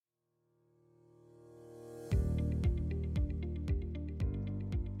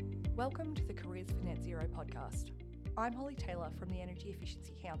Welcome to the Careers for Net Zero podcast. I'm Holly Taylor from the Energy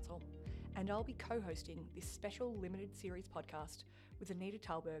Efficiency Council, and I'll be co-hosting this special limited series podcast with Anita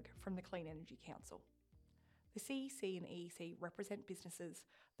Talberg from the Clean Energy Council. The CEC and EEC represent businesses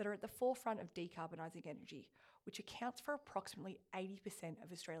that are at the forefront of decarbonising energy, which accounts for approximately 80%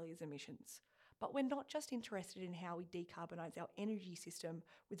 of Australia's emissions. But we're not just interested in how we decarbonise our energy system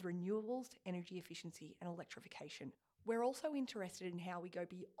with renewables, energy efficiency and electrification. We're also interested in how we go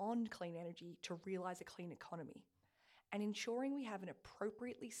beyond clean energy to realise a clean economy. And ensuring we have an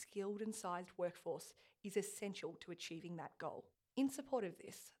appropriately skilled and sized workforce is essential to achieving that goal. In support of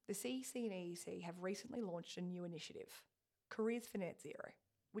this, the CEC and EEC have recently launched a new initiative, Careers for Net Zero,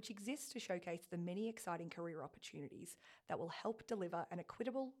 which exists to showcase the many exciting career opportunities that will help deliver an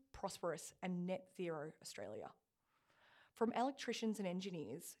equitable, prosperous and net zero Australia. From electricians and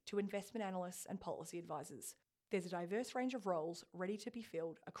engineers to investment analysts and policy advisors, there's a diverse range of roles ready to be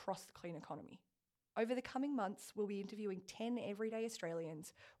filled across the clean economy. Over the coming months, we'll be interviewing 10 everyday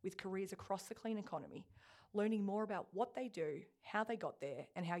Australians with careers across the clean economy, learning more about what they do, how they got there,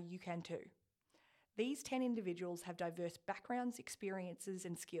 and how you can too. These 10 individuals have diverse backgrounds, experiences,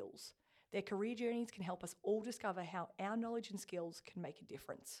 and skills. Their career journeys can help us all discover how our knowledge and skills can make a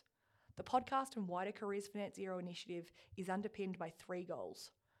difference. The podcast and wider Careers for Net Zero initiative is underpinned by 3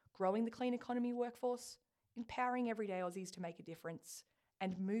 goals: growing the clean economy workforce, empowering everyday Aussies to make a difference,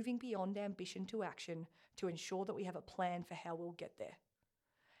 and moving beyond ambition to action to ensure that we have a plan for how we'll get there.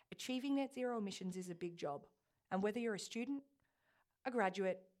 Achieving net zero emissions is a big job, and whether you're a student, a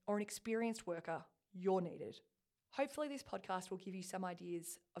graduate, or an experienced worker, you're needed. Hopefully this podcast will give you some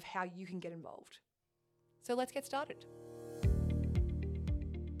ideas of how you can get involved. So let's get started.